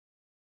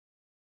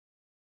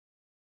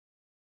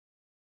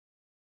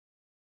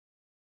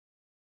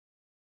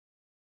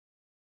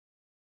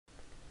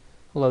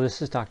Hello,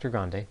 this is Dr.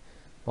 Grande.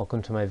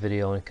 Welcome to my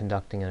video on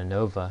conducting an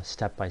ANOVA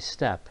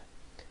step-by-step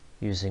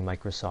using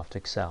Microsoft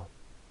Excel.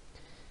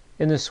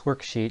 In this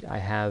worksheet, I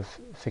have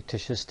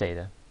fictitious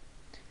data,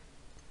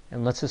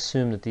 and let's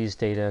assume that these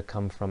data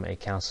come from a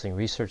counseling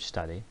research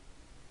study,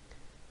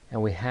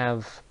 and we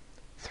have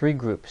three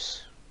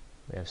groups.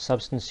 We have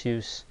substance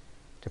use,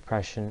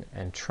 depression,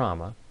 and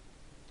trauma,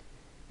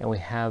 and we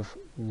have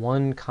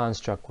one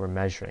construct we're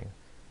measuring,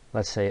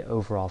 let's say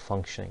overall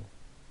functioning.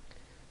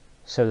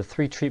 So the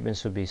three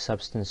treatments would be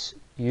substance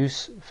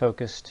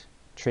use-focused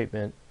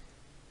treatment,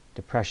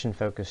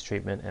 depression-focused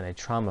treatment, and a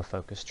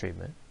trauma-focused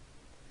treatment.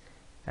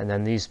 And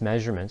then these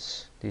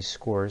measurements, these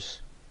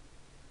scores,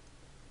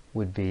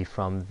 would be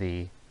from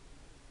the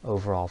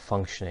overall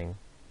functioning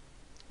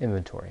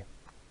inventory.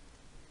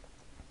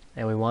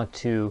 And we want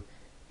to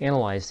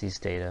analyze these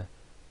data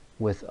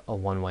with a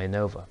one-way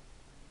ANOVA.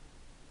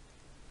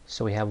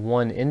 So we have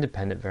one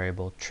independent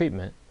variable,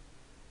 treatment,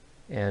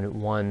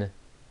 and one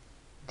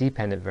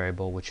dependent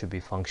variable, which would be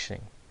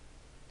functioning.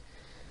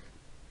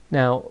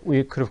 Now,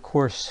 we could, of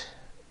course,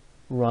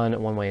 run a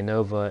one-way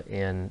ANOVA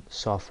in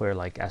software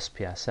like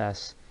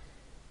SPSS,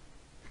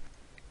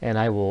 and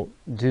I will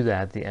do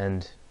that at the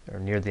end, or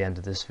near the end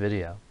of this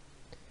video,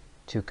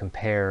 to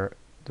compare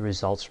the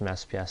results from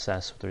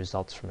SPSS with the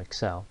results from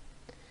Excel.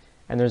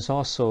 And there's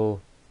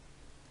also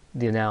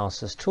the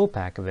analysis tool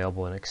pack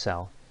available in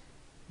Excel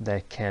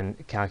that can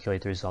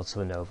calculate the results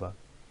of ANOVA.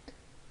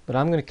 But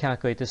I'm going to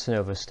calculate this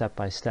ANOVA step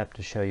by step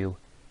to show you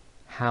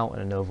how an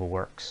ANOVA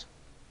works.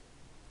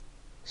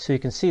 So you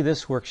can see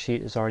this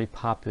worksheet is already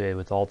populated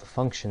with all the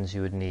functions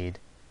you would need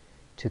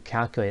to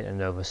calculate an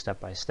ANOVA step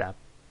by step.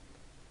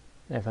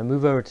 And if I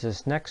move over to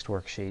this next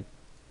worksheet,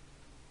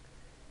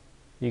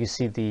 you can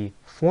see the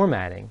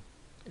formatting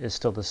is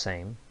still the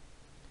same,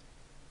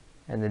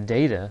 and the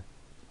data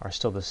are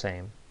still the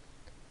same,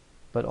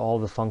 but all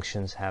the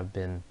functions have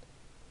been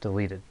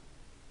deleted.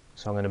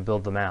 So I'm going to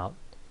build them out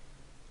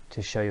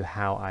to show you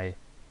how I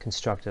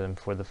constructed them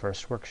for the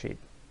first worksheet.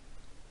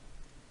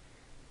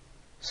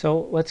 So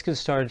let's get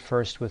started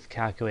first with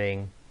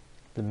calculating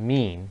the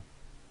mean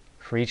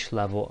for each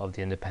level of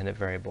the independent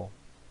variable.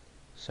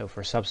 So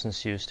for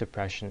substance use,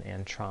 depression,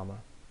 and trauma.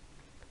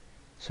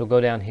 So go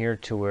down here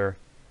to where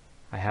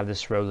I have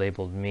this row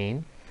labeled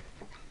mean,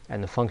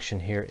 and the function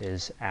here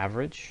is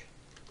average,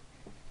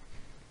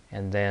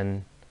 and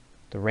then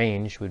the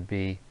range would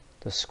be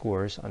the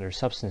scores under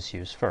substance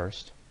use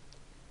first.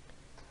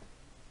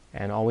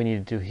 And all we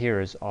need to do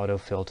here is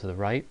autofill to the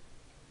right,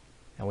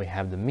 and we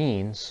have the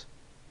means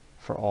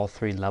for all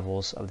three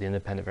levels of the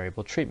independent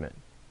variable treatment,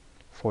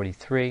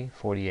 43,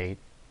 48,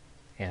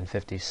 and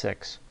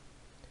 56.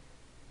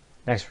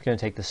 Next, we're going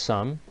to take the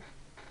sum.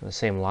 The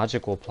same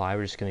logic will apply.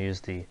 We're just going to use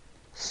the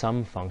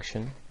sum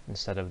function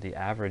instead of the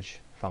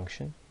average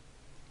function.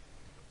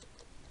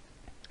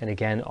 And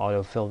again,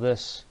 autofill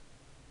this.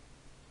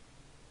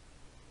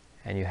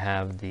 And you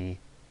have the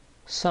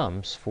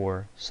sums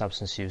for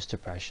substance use,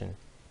 depression,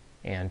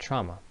 and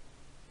trauma.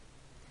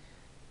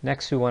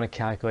 Next, we want to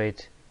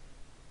calculate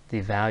the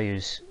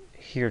values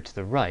here to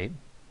the right,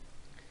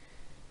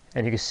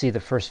 and you can see the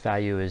first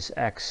value is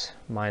x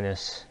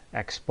minus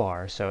x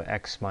bar, so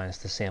x minus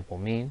the sample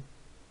mean.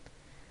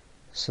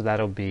 So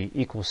that'll be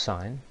equal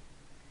sign,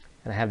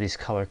 and I have these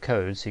color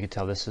codes so you can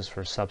tell this is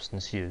for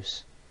substance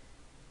use.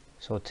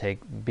 So we'll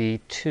take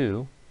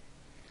B2,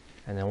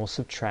 and then we'll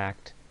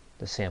subtract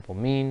the sample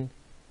mean,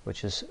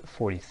 which is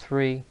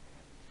 43.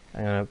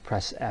 I'm going to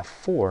press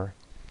F4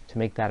 to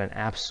make that an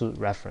absolute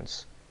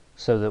reference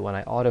so that when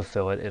I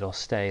autofill it, it'll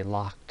stay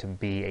locked to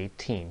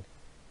B18,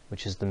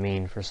 which is the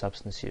mean for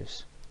substance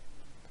use.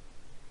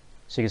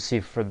 So you can see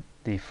for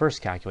the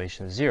first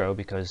calculation is 0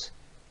 because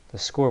the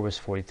score was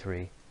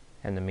 43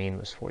 and the mean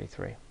was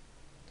 43.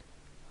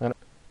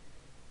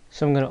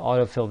 So I'm going to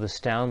autofill this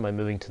down by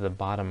moving to the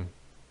bottom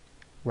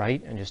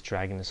right and just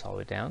dragging this all the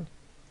way down.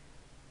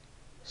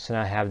 So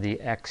now I have the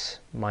x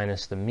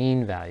minus the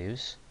mean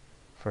values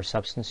for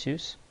substance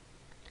use.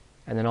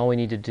 And then all we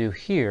need to do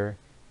here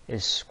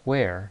is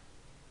square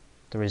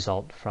the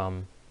result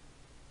from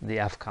the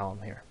F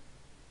column here.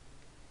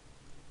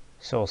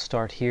 So I'll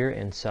start here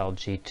in cell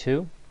G2,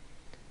 and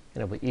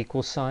it'll be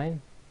equal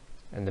sign,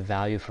 and the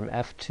value from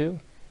F2,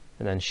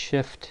 and then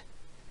shift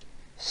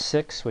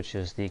 6, which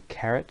is the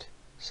caret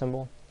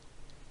symbol,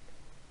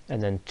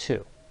 and then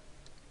 2.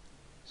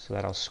 So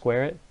that'll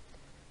square it,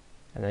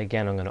 and then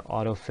again I'm going to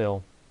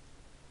autofill,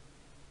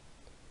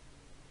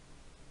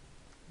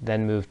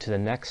 then move to the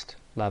next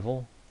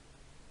level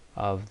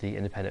of the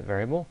independent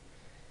variable,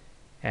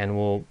 and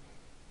we'll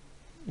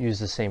use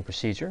the same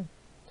procedure.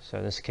 So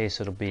in this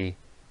case it'll be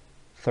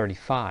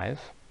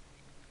 35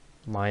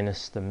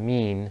 minus the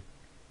mean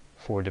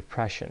for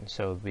depression,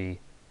 so it'll be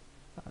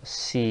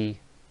C18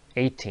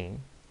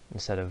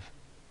 instead of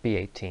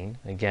B18.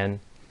 Again,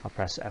 I'll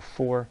press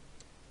F4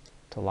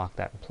 to lock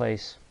that in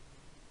place,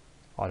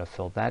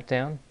 autofill that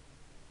down,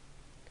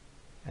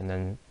 and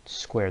then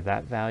square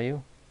that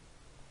value,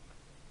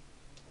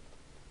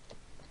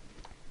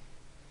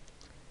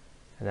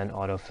 and then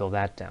autofill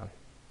that down.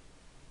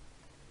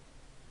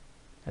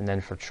 And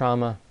then for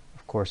trauma,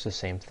 of course, the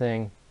same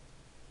thing.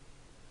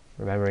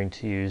 Remembering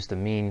to use the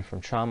mean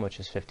from trauma, which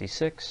is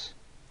 56.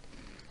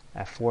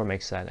 F4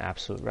 makes that an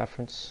absolute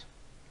reference.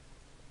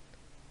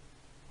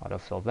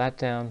 Autofill that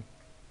down,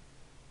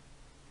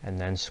 and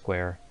then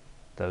square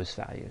those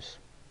values.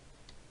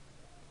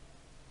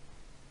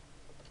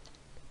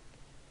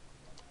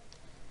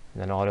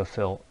 And then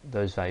autofill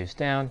those values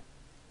down,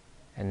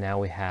 and now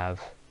we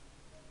have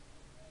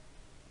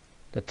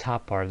the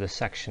top part of the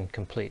section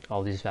complete.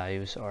 All these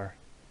values are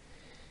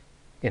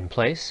in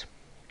place.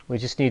 We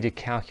just need to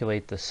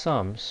calculate the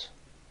sums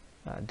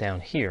down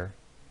here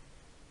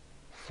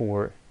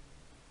for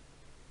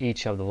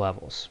each of the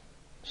levels.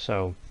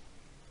 So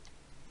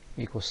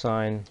equal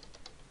sign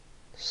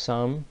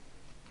sum.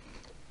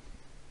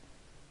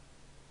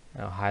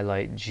 Now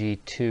highlight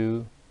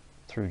G2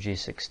 through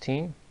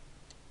G16.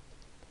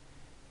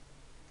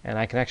 And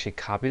I can actually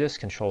copy this,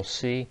 Control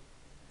C,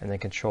 and then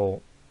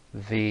Control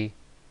V,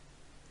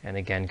 and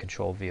again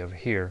Control V over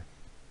here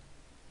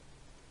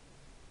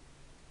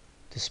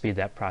to speed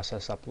that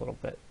process up a little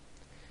bit.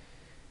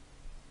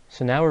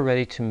 So now we're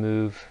ready to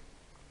move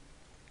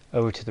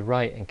over to the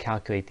right and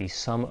calculate the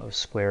sum of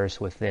squares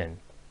within.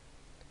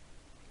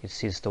 You can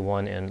see it's the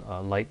one in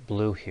light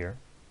blue here.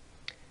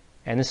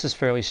 And this is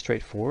fairly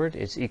straightforward.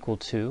 It's equal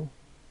to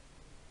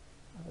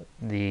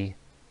the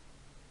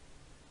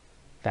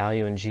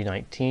value in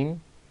G19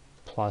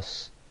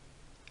 plus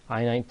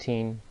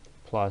I19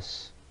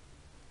 plus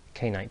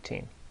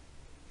K19.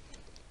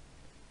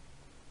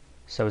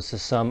 So it's the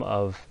sum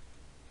of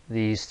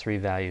these three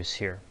values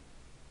here.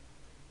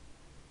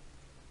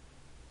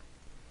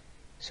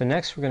 So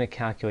next we're going to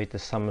calculate the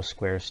sum of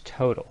squares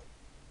total.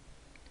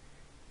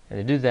 And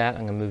to do that,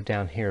 I'm going to move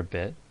down here a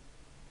bit.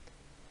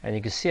 And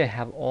you can see I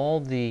have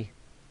all the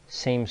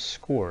same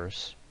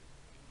scores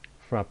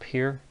from up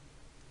here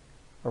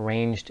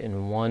arranged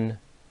in one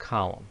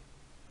column,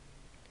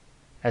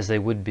 as they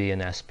would be in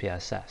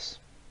SPSS.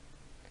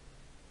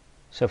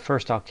 So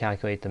first I'll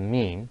calculate the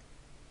mean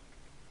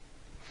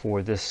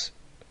for this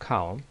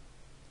column.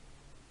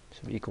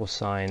 So equal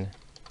sign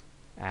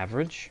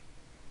average,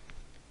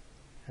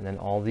 and then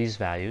all these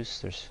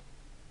values. There's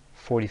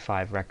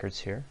 45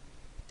 records here.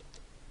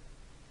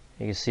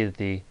 You can see that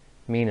the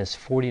mean is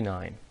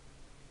 49.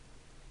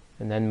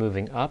 And then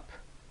moving up,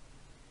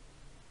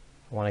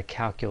 I want to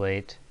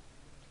calculate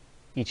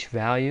each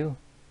value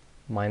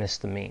minus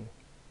the mean.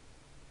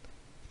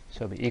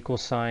 So it'll be equal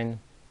sign,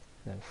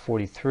 and then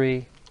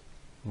 43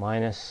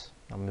 minus,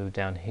 I'll move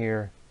down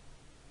here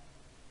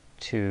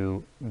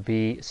to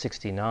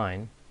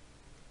B69.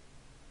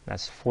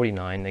 That's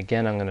 49.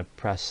 Again, I'm going to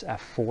press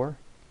F4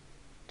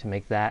 to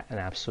make that an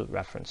absolute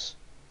reference,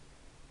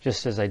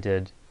 just as I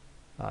did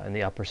in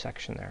the upper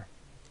section there.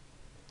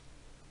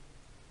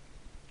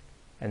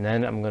 And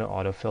then I'm going to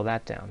autofill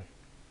that down.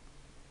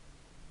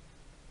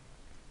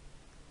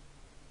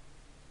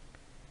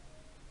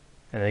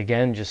 And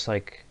again, just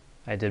like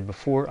I did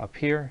before up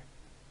here,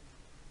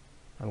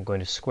 I'm going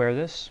to square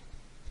this,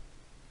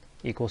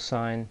 equal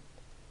sign,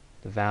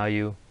 the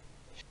value,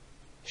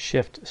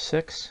 shift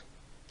 6,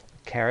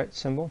 caret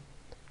symbol,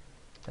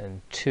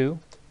 and 2,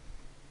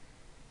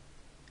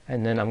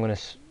 and then I'm going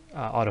to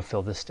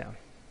autofill this down.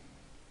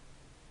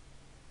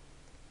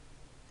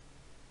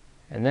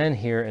 And then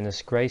here in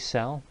this gray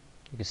cell,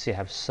 you can see I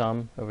have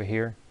sum over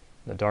here,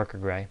 the darker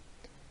gray.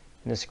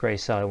 In this gray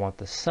cell, I want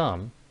the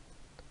sum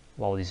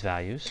of all these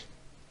values.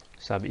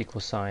 So I have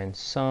equal sign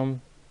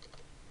sum,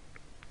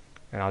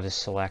 and I'll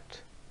just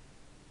select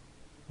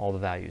all the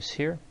values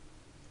here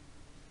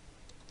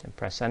and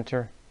press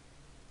enter.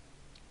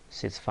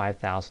 See, it's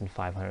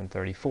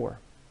 5,534.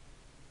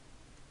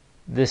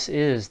 This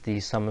is the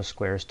sum of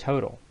squares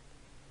total.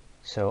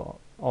 So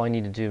all I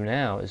need to do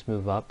now is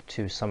move up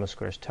to sum of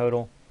squares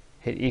total,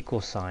 hit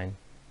equal sign,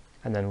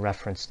 and then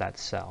reference that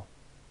cell,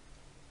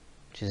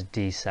 which is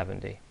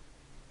D70.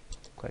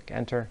 Click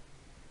enter.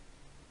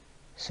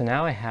 So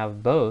now I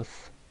have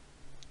both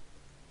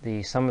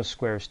the sum of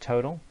squares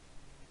total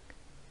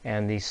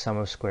and the sum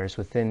of squares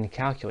within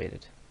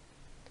calculated.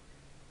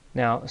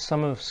 Now,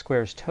 sum of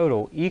squares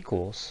total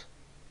equals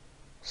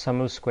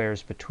sum of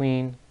squares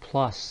between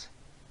plus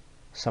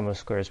sum of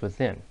squares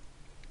within.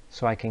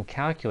 So I can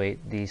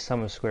calculate the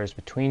sum of squares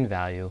between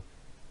value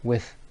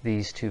with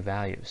these two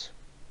values.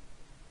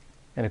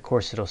 And of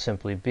course, it'll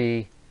simply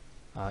be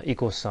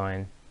equal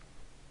sign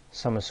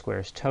sum of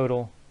squares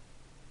total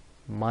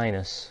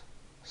minus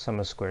sum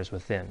of squares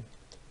within.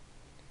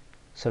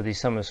 So the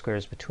sum of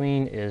squares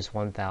between is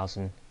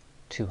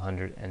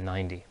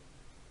 1,290.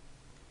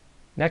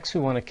 Next,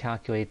 we want to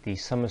calculate the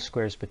sum of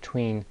squares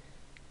between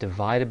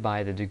divided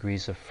by the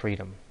degrees of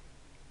freedom.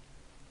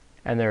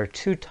 And there are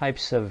two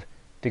types of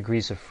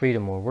degrees of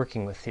freedom we're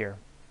working with here.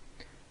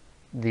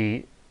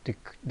 The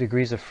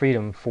degrees of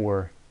freedom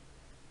for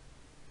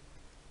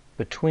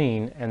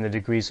between and the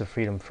degrees of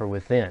freedom for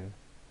within.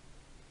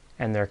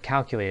 And they're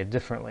calculated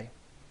differently.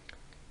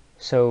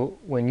 So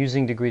when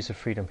using degrees of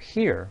freedom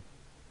here,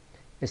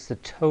 it's the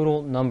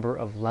total number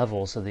of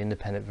levels of the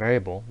independent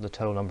variable, the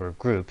total number of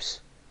groups,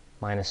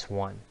 minus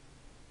 1.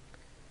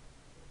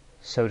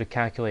 So to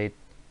calculate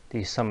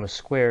the sum of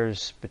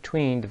squares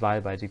between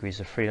divided by degrees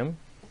of freedom,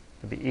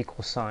 it would be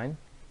equal sign,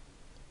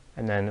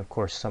 and then of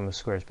course sum of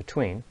squares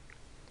between,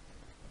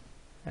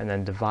 and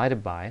then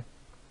divided by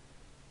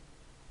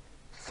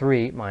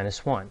 3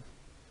 minus 1,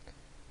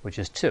 which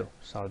is 2.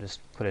 So I'll just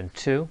put in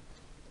 2,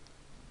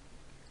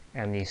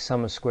 and the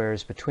sum of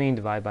squares between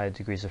divided by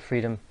degrees of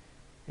freedom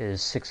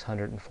is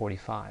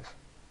 645.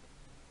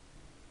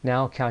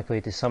 Now I'll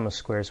calculate the sum of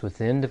squares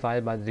within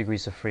divided by the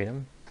degrees of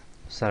freedom.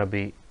 So that'll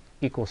be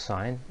equal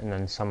sign, and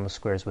then sum of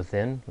squares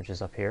within, which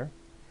is up here,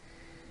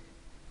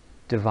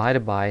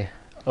 divided by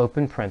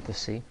open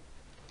parenthesis,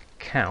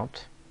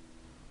 count.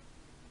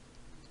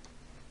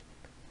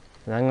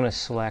 And I'm going to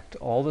select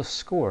all the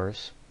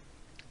scores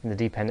in the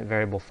dependent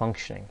variable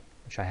functioning,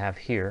 which I have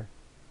here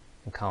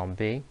in column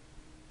B. And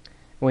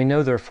we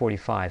know there are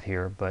 45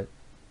 here, but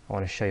I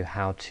want to show you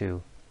how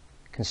to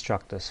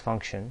construct this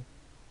function.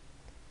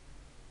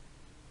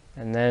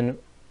 And then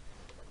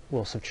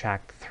we'll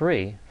subtract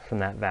 3 from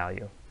that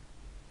value.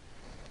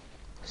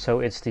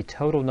 So it's the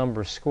total number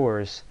of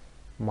scores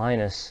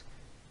minus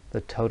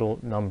the total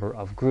number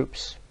of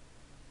groups,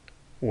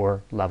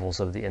 or levels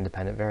of the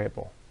independent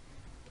variable.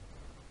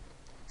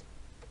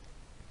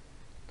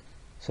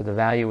 So the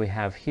value we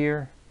have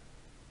here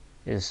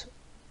is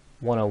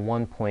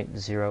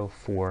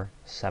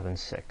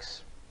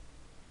 101.0476.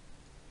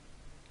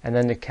 And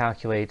then to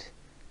calculate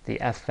the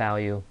f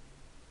value,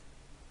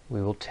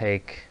 we will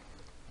take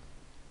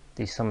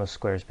the sum of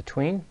squares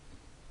between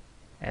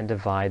and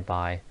divide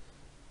by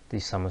the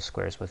sum of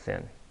squares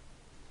within.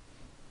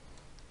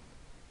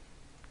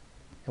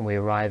 And we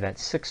arrive at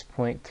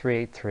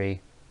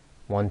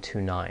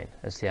 6.383129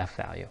 as the f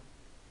value.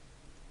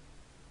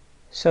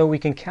 So we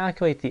can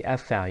calculate the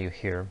f value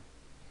here,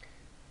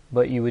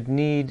 but you would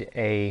need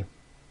a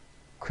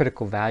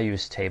critical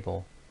values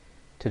table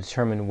to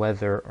determine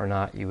whether or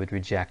not you would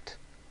reject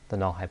the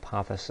null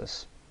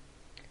hypothesis.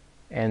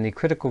 And the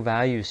critical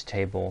values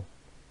table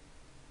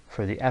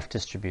for the f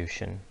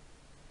distribution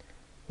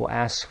will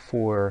ask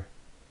for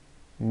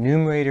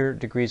numerator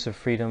degrees of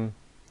freedom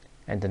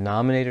and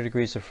denominator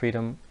degrees of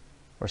freedom,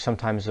 or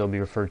sometimes they'll be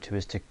referred to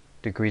as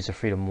degrees of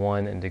freedom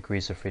 1 and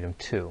degrees of freedom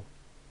 2.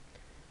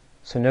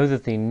 So know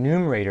that the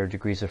numerator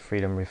degrees of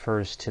freedom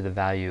refers to the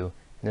value,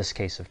 in this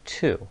case of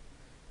 2,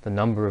 the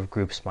number of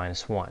groups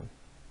minus 1.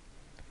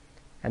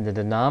 And the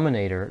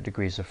denominator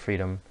degrees of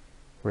freedom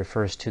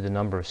refers to the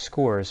number of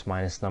scores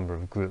minus number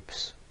of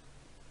groups.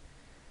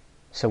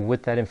 So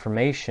with that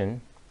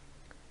information,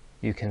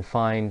 you can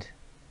find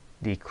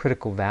the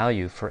critical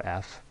value for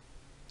f,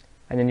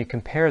 and then you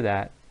compare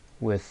that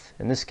with,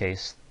 in this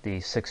case, the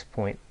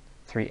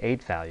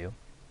 6.38 value.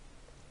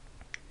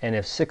 And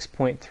if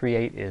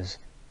 6.38 is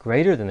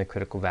greater than the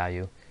critical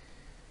value,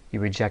 you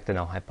reject the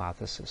null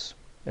hypothesis.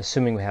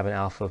 Assuming we have an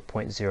alpha of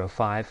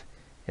 0.05,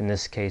 in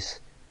this case,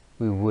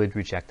 we would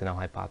reject the null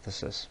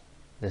hypothesis.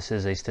 This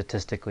is a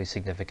statistically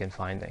significant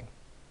finding.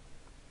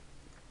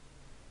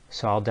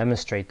 So I'll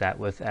demonstrate that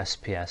with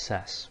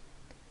SPSS.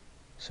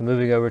 So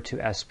moving over to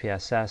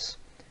SPSS,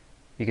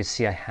 you can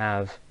see I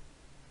have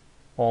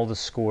all the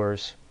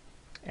scores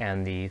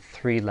and the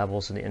 3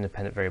 levels of the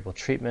independent variable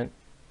treatment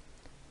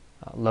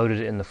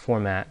loaded in the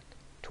format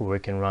to where we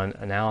can run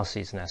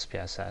analyses in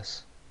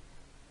SPSS.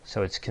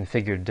 So it's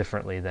configured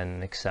differently than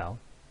in Excel.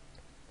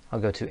 I'll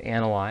go to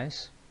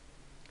Analyze,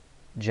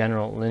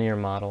 General Linear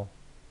Model,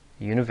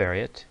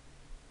 Univariate.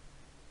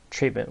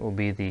 Treatment will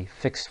be the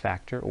fixed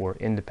factor or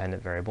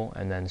independent variable,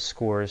 and then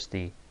scores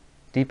the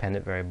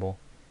dependent variable.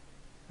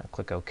 I'll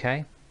click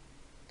OK.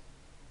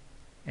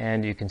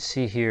 And you can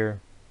see here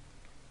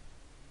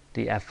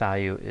the f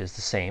value is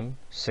the same,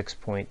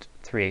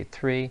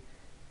 6.383,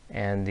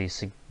 and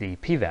the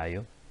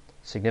p-value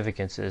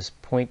significance is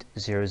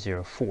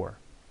 0.004.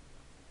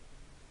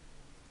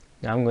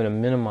 Now I'm going to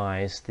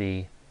minimize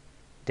the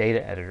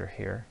data editor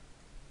here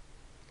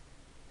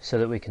so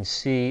that we can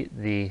see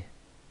the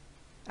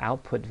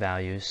output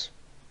values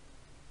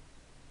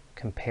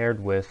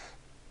compared with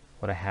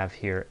what I have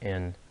here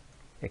in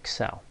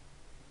Excel.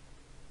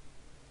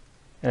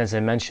 And as I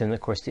mentioned,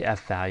 of course, the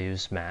f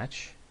values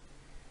match.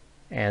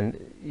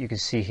 And you can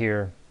see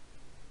here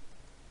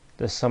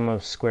the sum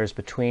of squares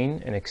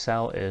between in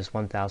Excel is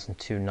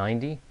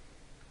 1,290.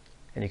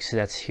 And you can see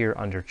that's here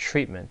under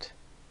treatment.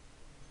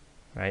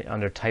 Right?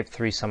 Under type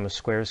 3 sum of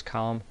squares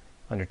column,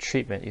 under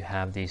treatment you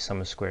have the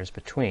sum of squares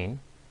between.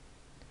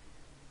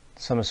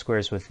 Sum of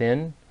squares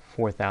within,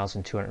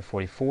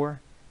 4,244.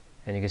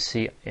 And you can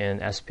see in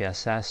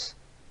SPSS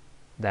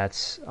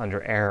that's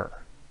under error,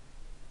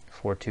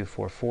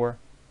 4244.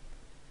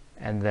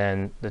 And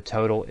then the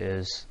total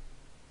is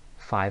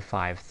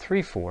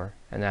 5534,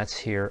 and that's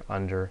here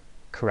under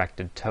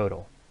corrected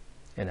total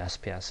in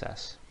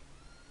SPSS.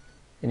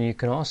 And you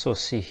can also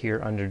see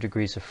here under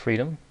degrees of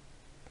freedom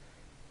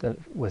that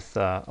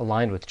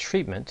aligned with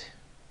treatment,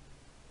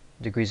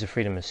 degrees of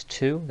freedom is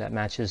 2. That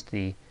matches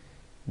the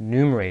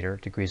numerator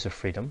degrees of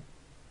freedom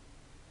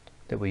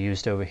that we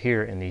used over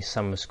here in the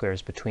sum of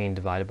squares between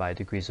divided by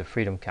degrees of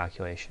freedom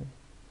calculation.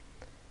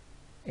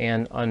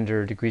 And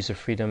under degrees of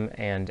freedom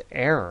and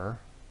error,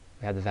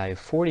 we have the value of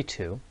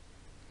 42,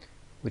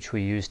 which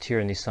we used here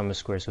in the sum of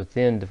squares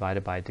within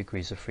divided by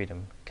degrees of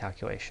freedom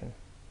calculation.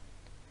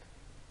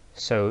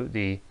 So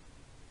the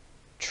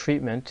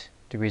treatment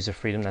degrees of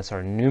freedom, that's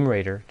our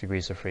numerator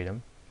degrees of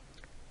freedom,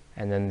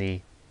 and then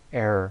the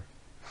error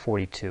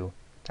 42,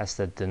 that's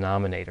the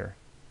denominator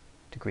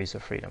degrees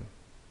of freedom.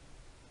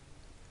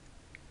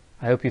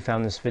 I hope you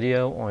found this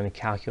video on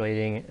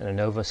calculating an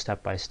ANOVA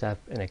step-by-step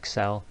in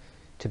Excel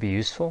to be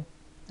useful.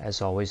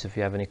 As always, if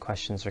you have any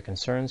questions or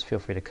concerns, feel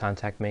free to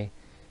contact me,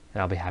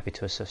 and I'll be happy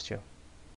to assist you.